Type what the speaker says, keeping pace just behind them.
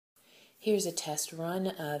Here's a test run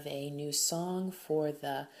of a new song for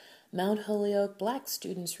the Mount Holyoke Black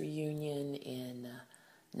Students Reunion in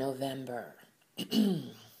November.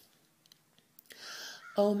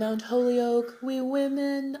 O Mount Holyoke, we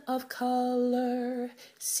women of color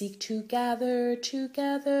seek to gather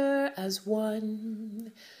together as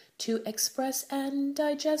one, to express and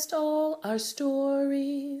digest all our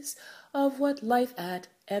stories of what life at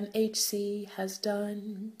MHC has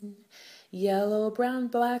done. Yellow, brown,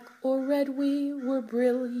 black, or red, we were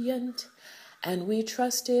brilliant, and we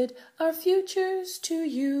trusted our futures to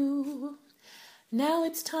you. Now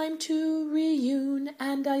it's time to reune,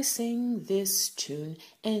 and I sing this tune,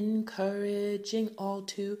 encouraging all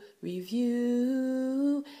to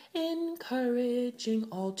review, encouraging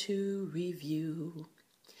all to review.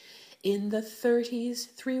 In the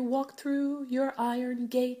 30s, 3 walked through your iron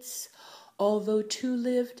gates, although 2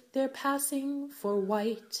 lived there passing for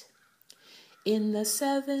white. In the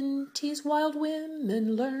 70s, wild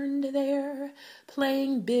women learned there,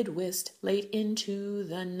 playing bid whist late into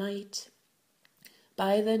the night.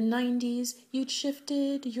 By the 90s, you'd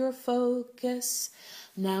shifted your focus,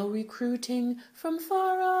 now recruiting from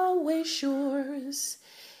faraway shores.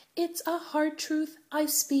 It's a hard truth I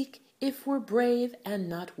speak if we're brave and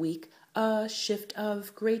not weak, a shift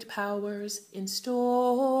of great powers in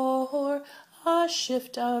store, a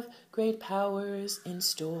shift of great powers in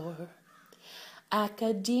store.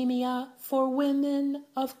 Academia for women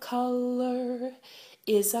of color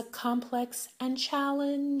is a complex and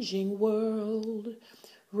challenging world.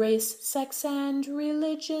 Race, sex, and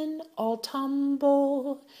religion all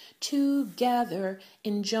tumble together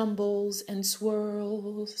in jumbles and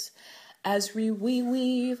swirls. As we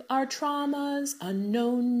weave our traumas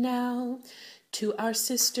unknown now to our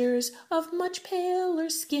sisters of much paler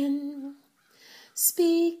skin,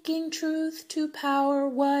 speaking truth to power,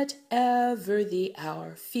 whatever the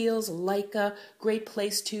hour, feels like a great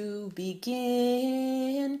place to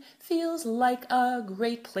begin, feels like a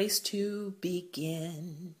great place to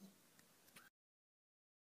begin.